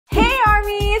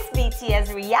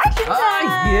reaction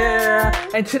time! Yeah!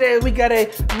 And today we got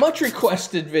a much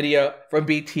requested video from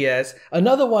BTS.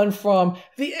 Another one from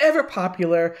the ever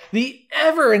popular, the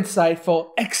ever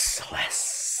insightful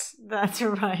Exceless. That's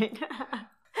right.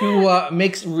 Who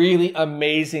makes really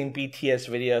amazing BTS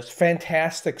videos.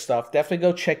 Fantastic stuff. Definitely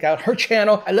go check out her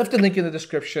channel. I left the link in the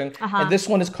description. And this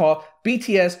one is called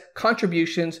BTS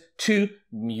Contributions to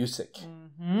Music.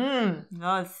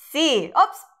 Let's see.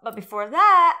 Oops, but before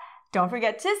that, don't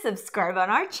forget to subscribe on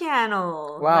our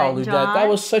channel. Wow, right, Ludette, that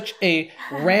was such a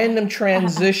random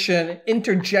transition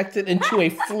interjected into a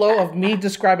flow of me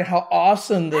describing how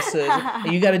awesome this is.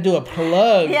 And you got to do a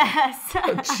plug. Yes.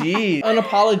 Oh, geez.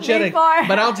 Unapologetic,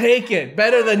 but I'll take it.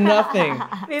 Better than nothing.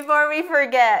 Before we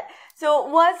forget, so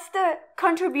what's the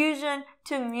contribution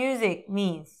to music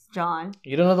means, John?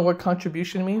 You don't know the word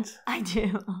contribution means? I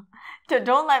do. So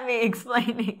don't let me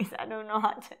explain it because I don't know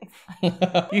how to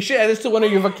explain. You should add this to one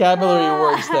of your vocabulary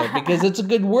words then, because it's a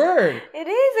good word. It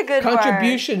is a good word.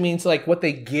 Contribution means like what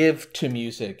they give to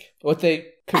music, what they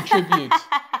contribute.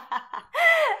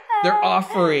 Their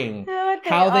offering,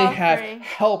 how they have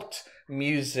helped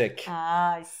music.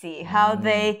 Ah, I see. How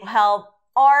they help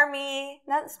army,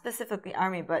 not specifically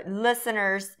army, but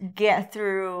listeners get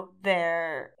through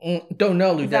their... Don't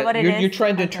know, Ludette. You're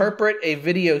trying to Okay. interpret a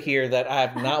video here that I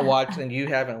have not watched and you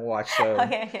haven't watched. So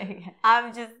Okay.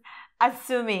 I'm just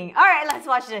assuming. All right, let's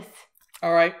watch this.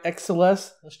 All right,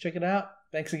 Exceless, let's check it out.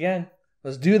 Thanks again.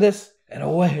 Let's do this. And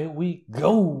away we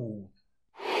go.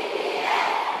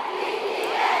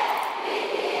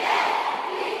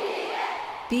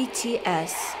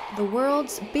 BTS, the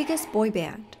world's biggest boy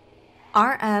band.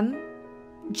 RM,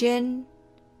 Jin,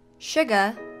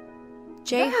 Suga,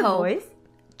 J-Hope, Voice.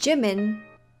 Jimin,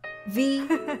 V,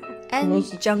 and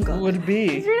Jungkook. Would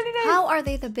be. It's really nice. How are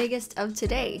they the biggest of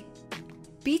today?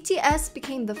 BTS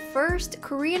became the first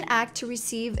Korean act to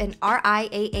receive an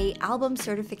RIAA album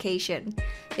certification.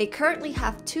 They currently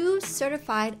have 2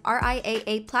 certified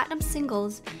RIAA platinum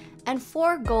singles and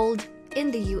 4 gold in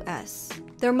the US.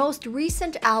 Their most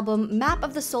recent album, Map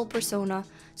of the Soul Persona,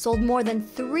 sold more than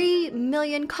 3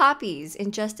 million copies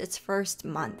in just its first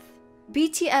month.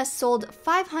 BTS sold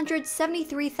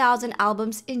 573,000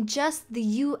 albums in just the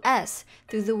US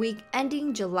through the week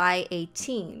ending July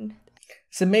 18.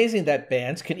 It's amazing that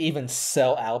bands can even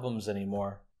sell albums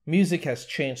anymore. Music has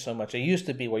changed so much. It used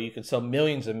to be where you could sell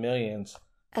millions and millions.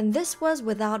 And this was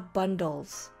without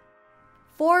bundles.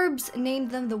 Forbes named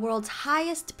them the world's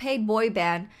highest paid boy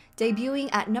band, debuting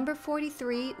at number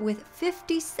 43 with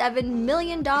 $57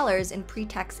 million in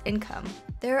pre-tax income.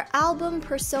 Their album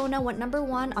Persona went number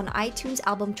 1 on iTunes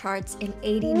album charts in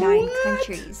 89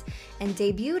 countries and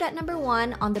debuted at number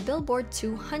 1 on the Billboard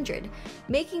 200,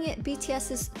 making it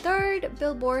BTS's 3rd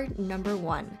Billboard number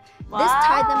 1. This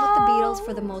tied them with the Beatles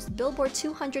for the most Billboard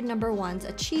 200 number 1s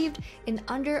achieved in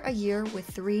under a year with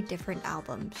 3 different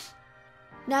albums.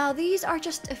 Now, these are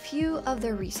just a few of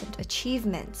their recent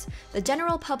achievements. The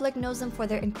general public knows them for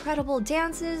their incredible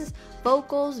dances,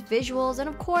 vocals, visuals, and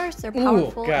of course, their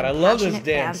powerful God, I and love this passionate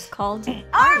dance. bands called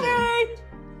ARMY!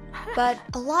 But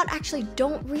a lot actually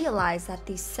don't realize that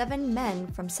these 7 men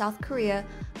from South Korea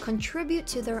contribute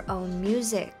to their own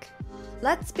music.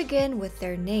 Let's begin with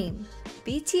their name.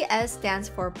 BTS stands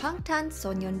for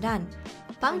방탄소년단.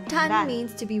 Bangtan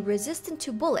means to be resistant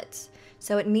to bullets.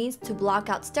 So it means to block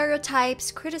out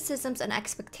stereotypes, criticisms, and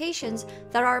expectations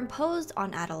that are imposed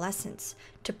on adolescents,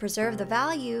 to preserve the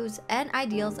values and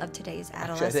ideals of today's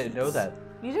adolescents. I didn't know that.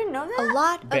 You didn't know that? A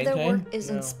lot of their Bangtan? work is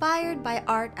No. inspired by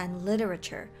art and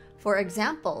literature. For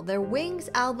example, their Wings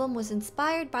album was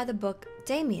inspired by the book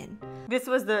Damien. This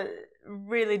was the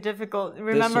really difficult.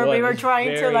 Remember, we were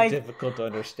trying to like... difficult to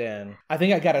understand. I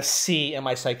think I got a C in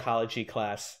my psychology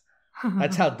class.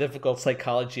 That's how difficult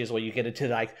psychology is when you get into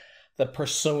like the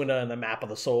persona and the map of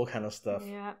the soul kind of stuff.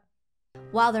 Yeah.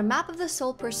 While their Map of the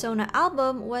Soul Persona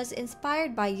album was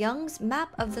inspired by Young's Map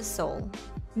of the Soul.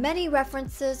 Many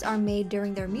references are made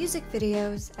during their music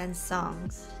videos and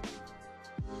songs.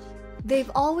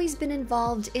 They've always been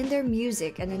involved in their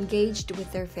music and engaged with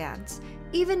their fans,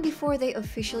 even before they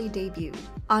officially debuted.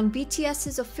 On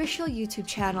BTS's official YouTube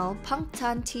channel,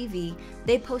 Bangtan TV,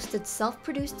 they posted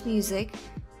self-produced music,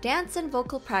 dance and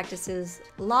vocal practices,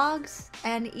 logs,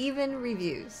 and even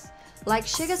reviews, like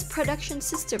Suga's production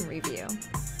system review.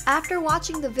 After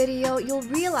watching the video, you'll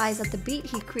realize that the beat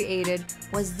he created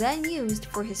was then used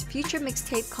for his future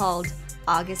mixtape called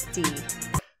August D.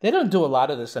 They don't do a lot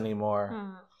of this anymore.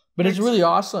 But it's really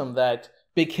awesome that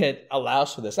Big Hit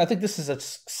allows for this. I think this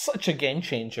is such a game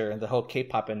changer in the whole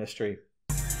K-pop industry.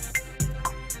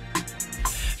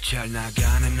 잘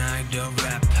나가는 아이돌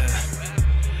래퍼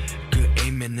그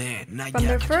From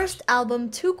their first album,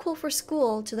 Too Cool for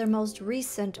School, to their most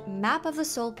recent, Map of the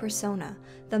Soul Persona,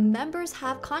 the members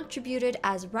have contributed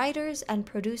as writers and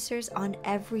producers on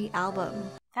every album.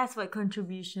 That's what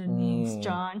contribution means,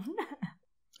 John.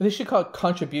 They should call it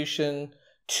contribution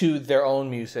to their own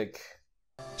music.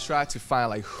 Try to find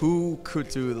like who could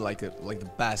do like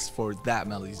the best for that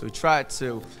melody. So we try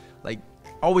to like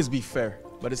always be fair,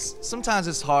 but sometimes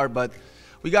it's hard, but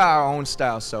we got our own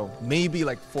style. So maybe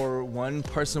like for one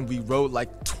person we wrote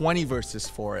like 20 verses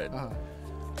for it.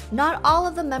 Not all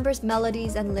of the members'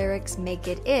 melodies and lyrics make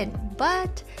it in,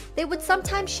 but they would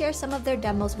sometimes share some of their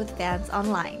demos with fans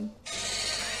online.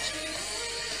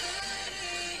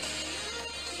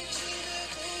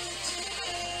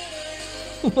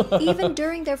 Even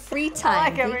during their free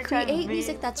time, they create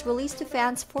music that's released to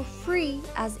fans for free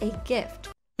as a gift.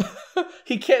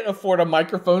 He can't afford a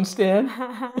microphone stand.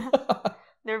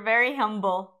 They're very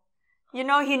humble. You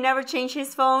know, he never changed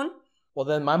his phone. Well,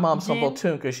 then my mom's humble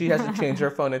too, because she hasn't changed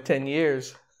her phone in 10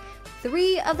 years.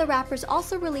 3 of the rappers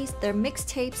also released their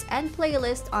mixtapes and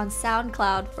playlists on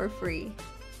SoundCloud for free.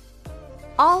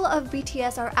 All of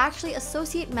BTS are actually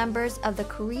associate members of the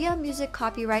Korea Music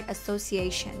Copyright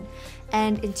Association,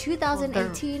 and in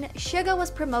 2018, Suga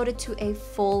was promoted to a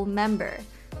full member.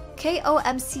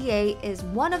 KOMCA is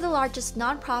one of the largest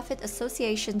non-profit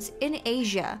associations in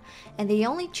Asia, and they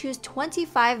only choose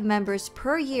 25 members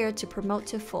per year to promote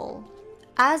to full.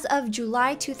 As of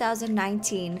July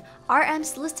 2019,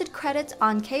 RM's listed credits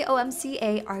on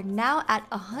KOMCA are now at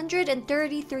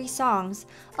 133 songs,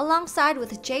 alongside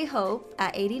with J-Hope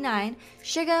at 89,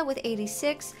 Suga with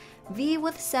 86, V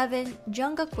with 7,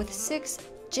 Jungkook with 6,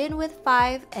 Jin with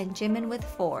 5, and Jimin with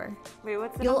 4. Wait,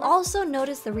 what's the You'll number? also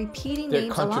notice the repeating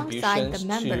names alongside the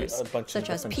members, such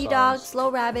as P-Dog, Slow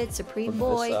Rabbit, Supreme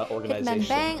Boy, Hitman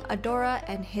Bang, Adora,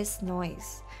 and Hiss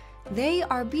Noise. They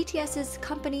are BTS's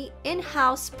company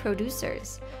in-house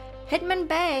producers. Hitman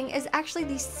Bang is actually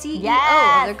the CEO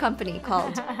of their company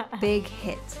called Big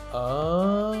Hit.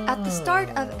 At the start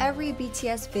of every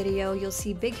BTS video, you'll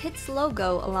see Big Hit's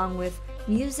logo along with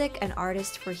music and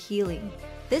artist for healing.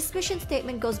 This mission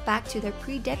statement goes back to their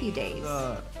pre-debut days.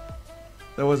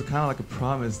 That was kind of like a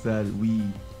promise that we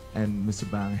and Mr.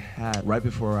 Bang had right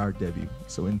before our debut,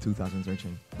 so in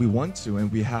 2013. We want to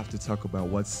and we have to talk about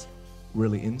what's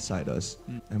really inside us,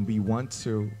 and we want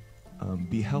to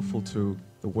be helpful to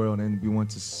the world, and we want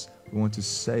to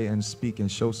say and speak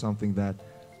and show something that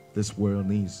this world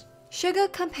needs.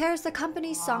 Suga compares the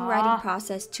company's songwriting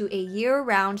process to a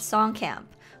year-round song camp,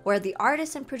 where the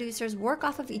artists and producers work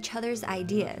off of each other's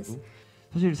ideas.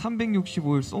 사실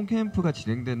 365일 송캠프가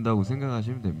진행된다고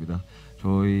생각하시면 됩니다.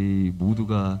 저희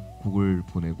모두가 곡을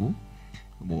보내고,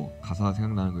 뭐 가사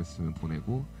생각나는 거 있으면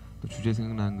보내고, 또 주제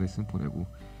생각나는 거 있으면 보내고,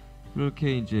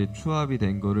 그렇게 이제 추합이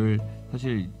된 거를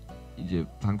사실 이제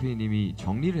방패님이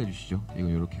정리를 해주시죠.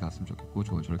 이건 이렇게 갔으면 좋겠고,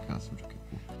 저건 저렇게 갔으면 좋겠고.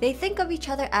 They think of each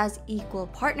other as equal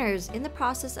partners in the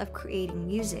process of creating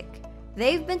music.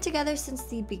 They've been together since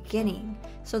the beginning,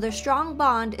 so their strong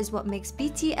bond is what makes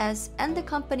BTS and the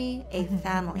company a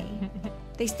family.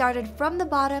 They started from the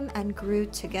bottom and grew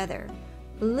together.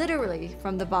 Literally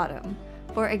from the bottom.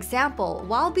 For example,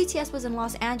 while BTS was in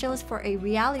Los Angeles for a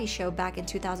reality show back in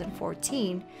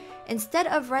 2014, instead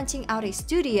of renting out a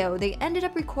studio, they ended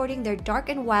up recording their Dark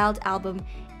and Wild album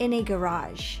in a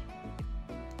garage.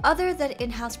 Other than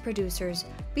in-house producers,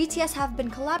 BTS have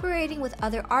been collaborating with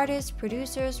other artists,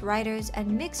 producers, writers,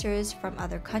 and mixers from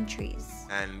other countries.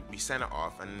 And we sent it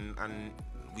off, and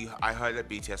I heard that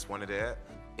BTS wanted it.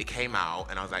 It came out,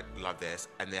 and I was like, love this.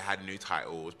 And they had new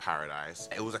titles, Paradise.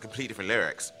 It was like completely different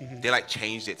lyrics. They like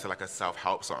changed it to like a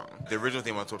self-help song. The original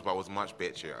thing I talked about was much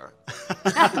bitchier.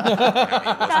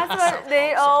 That's what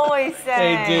they always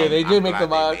say. They do make the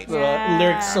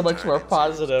lyrics so much more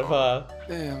positive, huh?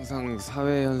 네, 항상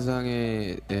사회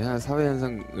현상에 대한 사회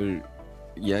현상을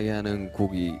이야기하는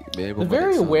곡이 매번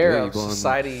They're very aware of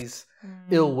society's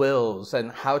ill wills and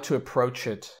how to approach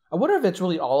it. I wonder if it's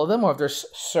really all of them, or if there's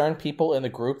certain people in the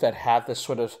group that have this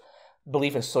sort of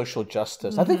belief in social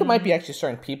justice. I think it might be actually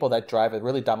certain people that drive it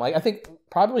really dumb. Like, I think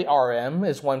probably RM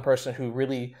is one person who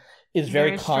really is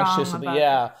very conscious of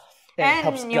and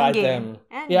helps guide them.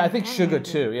 I think Suga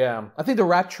too. Yeah, I think the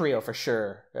rap trio for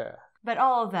sure. Yeah, but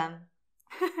all of them.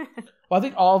 Well, I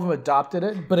think all of them adopted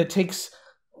it, but it takes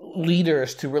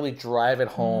leaders to really drive it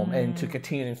home and to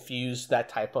continue to infuse that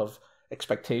type of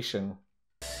expectation.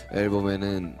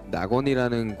 앨범에는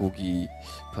낙원이라는 곡이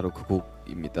바로 그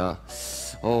곡입니다.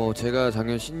 제가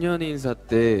작년 신년 인사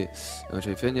때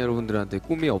저희 팬 여러분들한테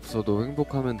꿈이 없어도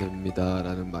행복하면 됩니다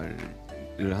라는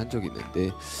말을 한 적이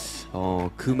있는데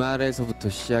그 말에서부터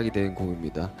시작이 된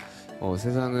곡입니다.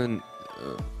 세상은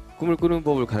꿈을 꾸는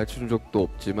법을 가르쳐준 적도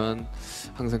없지만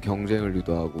항상 경쟁을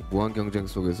유도하고 무한 경쟁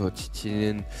속에서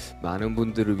지치는 많은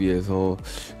분들을 위해서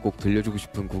꼭 들려주고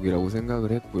싶은 곡이라고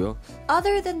생각을 했고요.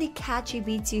 Other than the catchy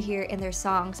beats you hear in their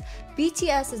songs,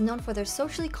 BTS is known for their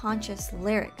socially conscious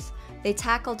lyrics. They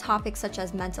tackle topics such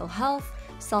as mental health,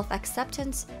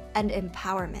 self-acceptance, and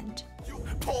empowerment.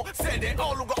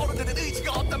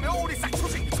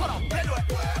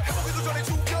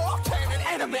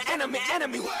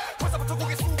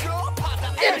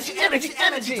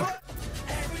 Energy.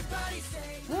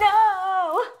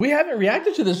 No! We haven't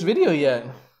reacted to this video yet.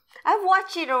 I've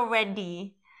watched it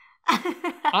already.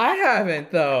 I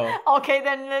haven't though. Okay,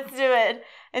 then let's do it.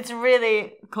 It's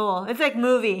really cool. It's like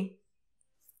movie.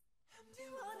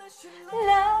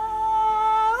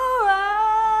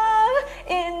 Love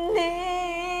in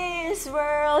this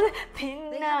world. They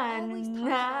have always talked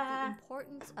about the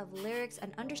importance of lyrics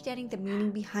and understanding the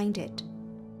meaning behind it.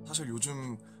 사실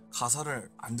요즘 가사를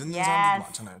안 듣는 Yes. 사람들도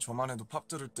많잖아요. 저만 해도 팝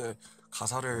들을 때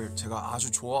가사를 제가 아주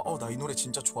나 이 노래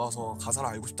진짜 좋아서 가사를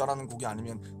알고 싶다라는 곡이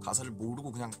아니면 가사를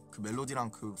모르고 그냥 그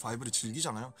멜로디랑 그 바이브를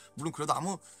즐기잖아요. 물론 그래도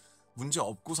아무 문제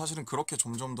없고 사실은 그렇게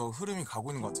점점 더 흐름이 가고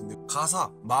있는 것 같은데 가사,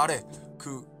 말에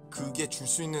그게 줄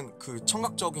수 있는 그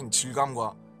청각적인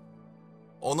질감과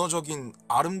언어적인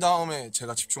아름다움에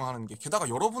제가 집중하는 게 게다가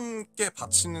여러분께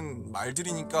바치는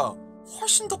말들이니까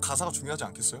훨씬 더 가사가 중요하지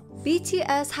않겠어요?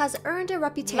 BTS has earned a Love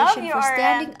reputation you, for RM.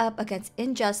 standing up against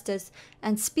injustice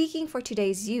and speaking for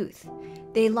today's youth.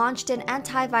 They launched an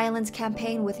anti-violence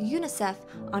campaign with UNICEF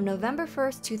on November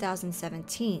 1st,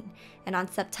 2017, and on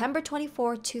September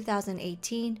 24,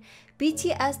 2018,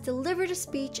 BTS delivered a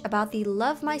speech about the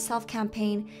Love Myself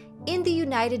campaign in the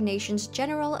United Nations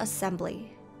General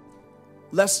Assembly.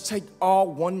 Let's take all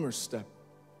one more step.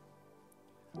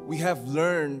 We have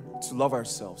learned to love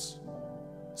ourselves.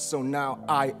 So now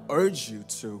I urge you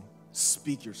to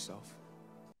speak yourself.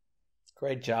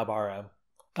 Great job, RM.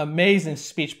 Amazing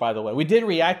speech, by the way. We did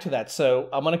react to that, so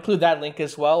I'm going to include that link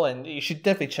as well, and you should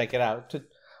definitely check it out.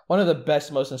 One of the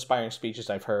best, most inspiring speeches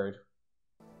I've heard.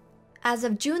 As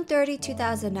of June 30,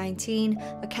 2019,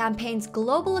 the campaign's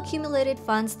global accumulated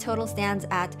funds total stands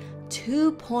at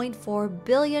 2.4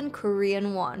 billion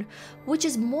Korean won, which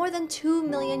is more than $2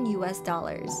 million US.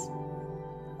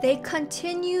 They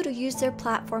continue to use their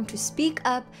platform to speak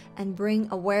up and bring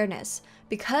awareness.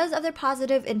 Because of their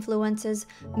positive influences,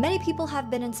 many people have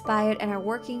been inspired and are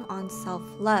working on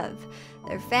self-love.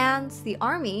 Their fans, the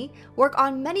ARMY, work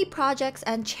on many projects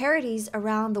and charities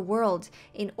around the world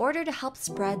in order to help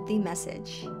spread the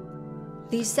message.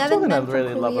 These seven Something I men from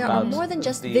really love Korea are about more than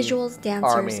just the visuals,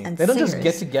 dancers, ARMY. and They don't singers. just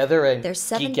get together and They're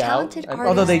seven geek out, talented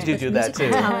although they artists do with that musical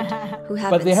too. talent who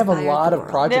have But they have a inspired lot the of world.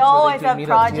 projects. They where always do have meetups,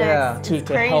 projects. yeah, It's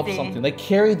to help crazy. something. They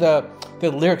carry the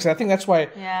lyrics. I think that's why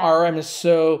Yeah. RM is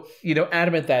so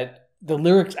adamant that the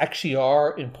lyrics actually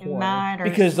are important, matters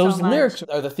because those so much. lyrics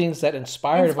are the things that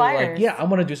inspire everyone. Like, Inspires. yeah, I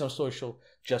want to do some social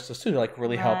justice too, to like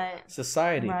really help Right.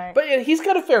 society. Right. But yeah, he's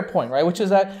got a fair point, right? Which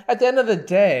is that at the end of the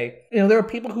day, there are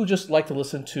people who just like to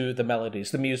listen to the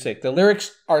melodies, the music. The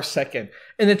lyrics are second,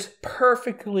 and it's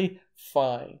perfectly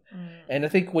fine. And I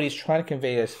think what he's trying to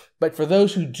convey is, but for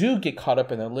those who do get caught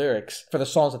up in the lyrics, for the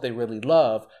songs that they really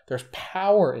love, there's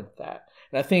power in that.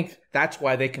 And I think that's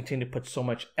why they continue to put so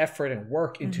much effort and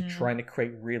work into trying to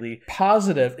create really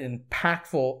positive,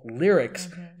 impactful lyrics.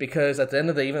 Because at the end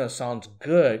of the day, even though it sounds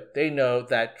good, they know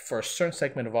that for a certain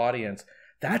segment of audience,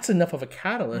 that's enough of a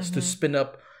catalyst to spin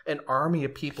up an army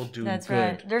of people doing That's good.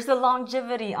 right. There's a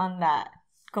longevity on that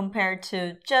compared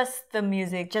to just the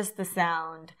music, just the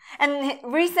sound. And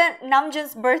recent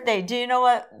Namjoon's birthday, do you know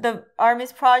what the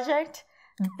ARMY's project?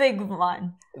 The big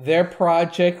one. Their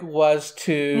project was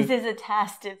to... This is a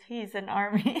test if he's an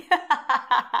ARMY.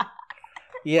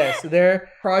 Yes, their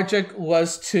project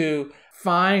was to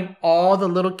find all the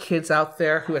little kids out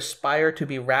there who aspire to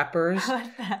be rappers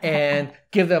and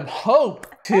give them hope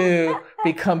to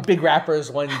become big rappers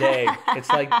one day. It's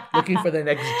like looking for the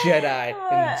next Jedi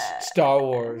in Star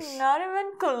Wars. Not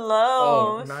even close.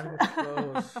 Oh, not even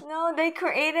close. No, they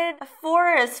created a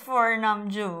forest for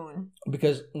Namjoon.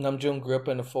 Because Namjoon grew up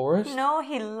in a forest? No,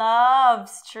 he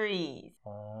loves trees.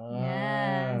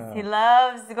 Yes, he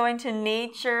loves going to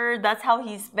nature. That's how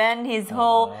he spent his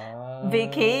whole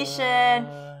vacation.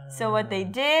 So what they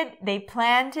did, they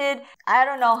planted, I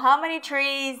don't know how many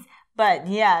trees, but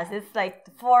yes, it's like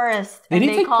the forest. Did he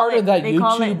take part of that they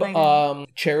call it YouTube like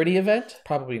charity event?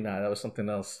 Probably not. That was something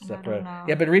else separate. know.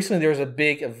 Yeah, but recently there was a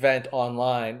big event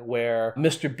online where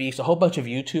Mr. Beast, a whole bunch of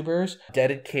YouTubers,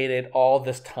 dedicated all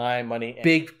this time, money,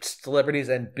 big celebrities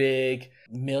and big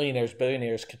millionaires,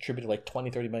 billionaires contributed like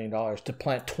 $20-30 million to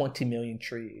plant 20 million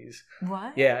trees.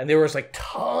 What? Yeah, and there was like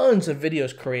tons of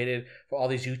videos created for all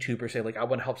these YouTubers saying like, I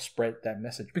want to help spread that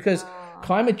message because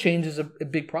climate change is a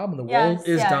big problem. The world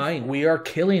is dying. We are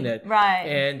killing it. Right.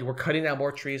 And we're cutting down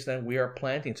more trees than we are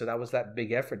planting. So that was that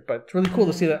big effort. But it's really cool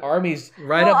to see that ARMY's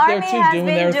right up there too, doing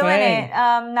their thing.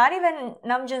 Not even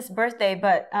Namjoon's birthday,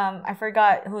 but I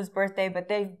forgot whose birthday, but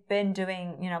they've been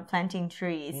doing, planting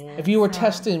trees. If you were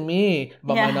testing me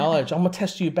about my knowledge, I'm going to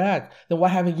test you back. Then why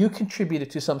haven't you contributed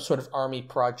to some sort of ARMY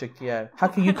project yet? How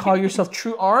can you call yourself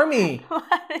true ARMY? What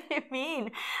do you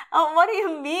mean? Oh, what do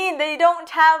you mean? They don't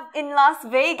have in Las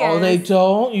Vegas. Oh, they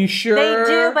don't? You sure? They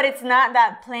do, but it's not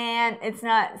that plant. It's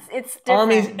not, it's different.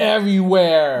 ARMY's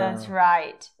everywhere. That's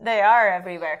right. They are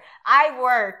everywhere. I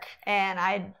work and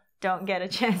I don't get a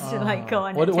chance to go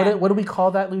and attend. What do we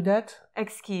call that, Ludette?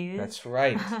 Excuse. That's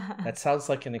right. That sounds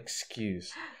like an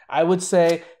excuse. I would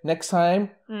say next time,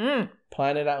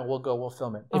 plan it out and we'll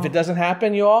film it. If it doesn't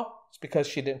happen, you all, it's because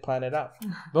she didn't plan it out.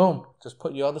 Boom. Just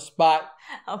put you on the spot.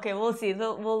 Okay, we'll see.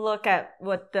 We'll look at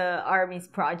what the ARMY's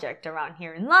project around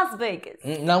here in Las Vegas.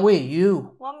 Not we,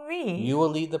 you. What, me? You will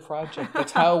lead the project.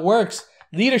 That's how it works.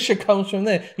 Leadership comes from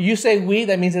there. You say we,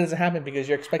 that means it doesn't happen because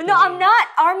you're expecting No, me. I'm not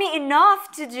ARMY enough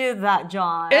to do that,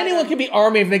 John. Anyone can be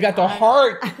ARMY if they got the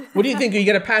heart. What do you think? Are you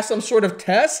going to pass some sort of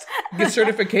test? Get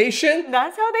certification?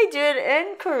 That's how they do it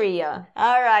in Korea.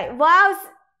 All right. Wow,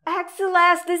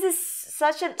 Celeste, this is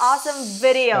such an awesome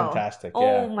video. Fantastic, yeah.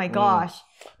 Oh my gosh.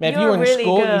 Man, if you were in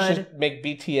school, you should make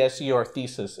BTS your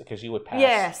thesis because you would pass.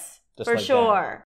 Yes, just for like sure.